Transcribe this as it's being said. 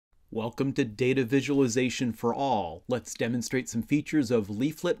Welcome to Data Visualization for All. Let's demonstrate some features of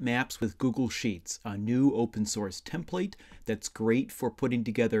Leaflet Maps with Google Sheets, a new open source template that's great for putting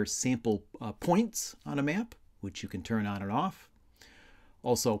together sample points on a map, which you can turn on and off.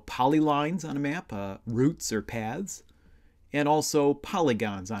 Also polylines on a map, routes or paths, and also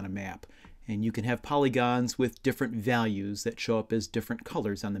polygons on a map. And you can have polygons with different values that show up as different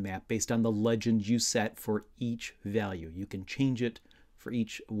colors on the map based on the legend you set for each value. You can change it for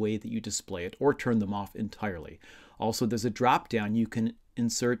each way that you display it or turn them off entirely. Also, there's a drop down. You can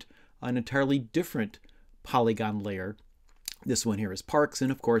insert an entirely different polygon layer. This one here is parks,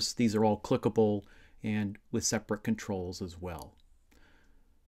 and of course these are all clickable and with separate controls as well.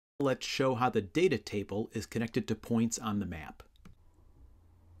 Let's show how the data table is connected to points on the map.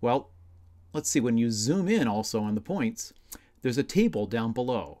 Well, let's see, when you zoom in also on the points, there's a table down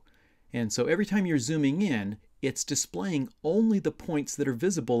below. And so every time you're zooming in, it's displaying only the points that are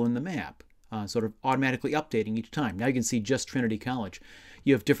visible in the map, sort of automatically updating each time. Now you can see just Trinity College.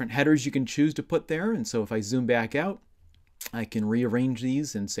 You have different headers you can choose to put there, and so if I zoom back out, I can rearrange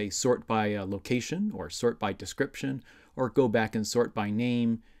these and say sort by location or sort by description, or go back and sort by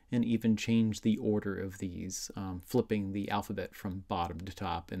name, and even change the order of these, flipping the alphabet from bottom to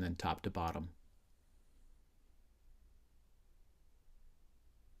top and then top to bottom.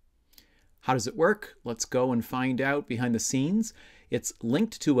 How does it work? Let's go and find out behind the scenes. It's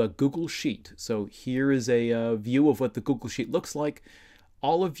linked to a Google Sheet. So here is a view of what the Google Sheet looks like.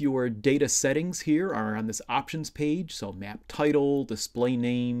 All of your data settings here are on this options page. So map title, display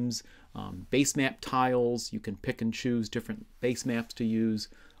names, base map tiles. You can pick and choose different base maps to use.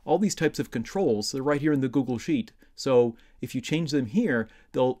 All these types of controls are right here in the Google Sheet. So if you change them here,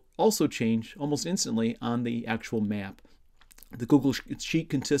 they'll also change almost instantly on the actual map. The Google Sheet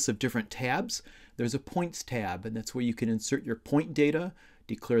consists of different tabs. There's a points tab, and that's where you can insert your point data,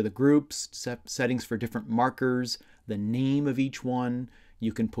 declare the groups, settings for different markers, the name of each one.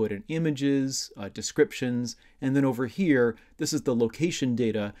 You can put in images, descriptions, and then over here, this is the location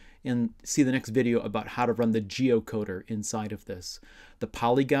data, and see the next video about how to run the geocoder inside of this. The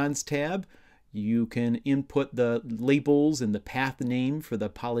polygons tab, you can input the labels and the path name for the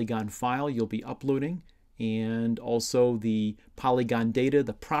polygon file you'll be uploading, and also the polygon data,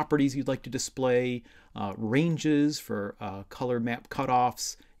 the properties you'd like to display, ranges for color map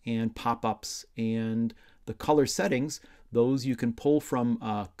cutoffs and pop-ups, and the color settings. Those you can pull from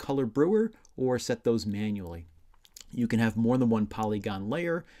Color Brewer or set those manually. You can have more than one polygon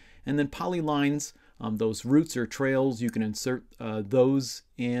layer, and then polylines, those routes or trails, you can insert those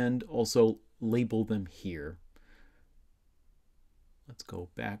and also label them here. Let's go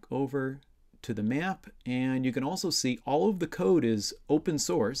back over to the map, and you can also see all of the code is open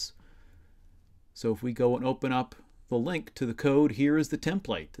source. So if we go and open up the link to the code, here is the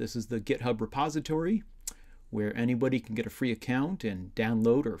template. This is the GitHub repository where anybody can get a free account and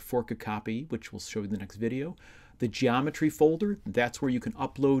download or fork a copy, which we'll show you in the next video. The geometry folder, that's where you can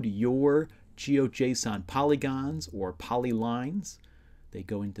upload your GeoJSON polygons or polylines. They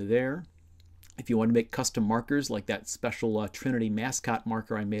go into there. If you want to make custom markers like that special Trinity mascot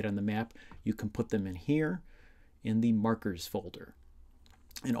marker I made on the map, you can put them in here in the markers folder.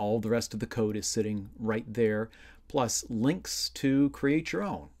 And all the rest of the code is sitting right there, plus links to create your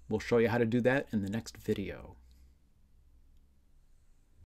own. We'll show you how to do that in the next video.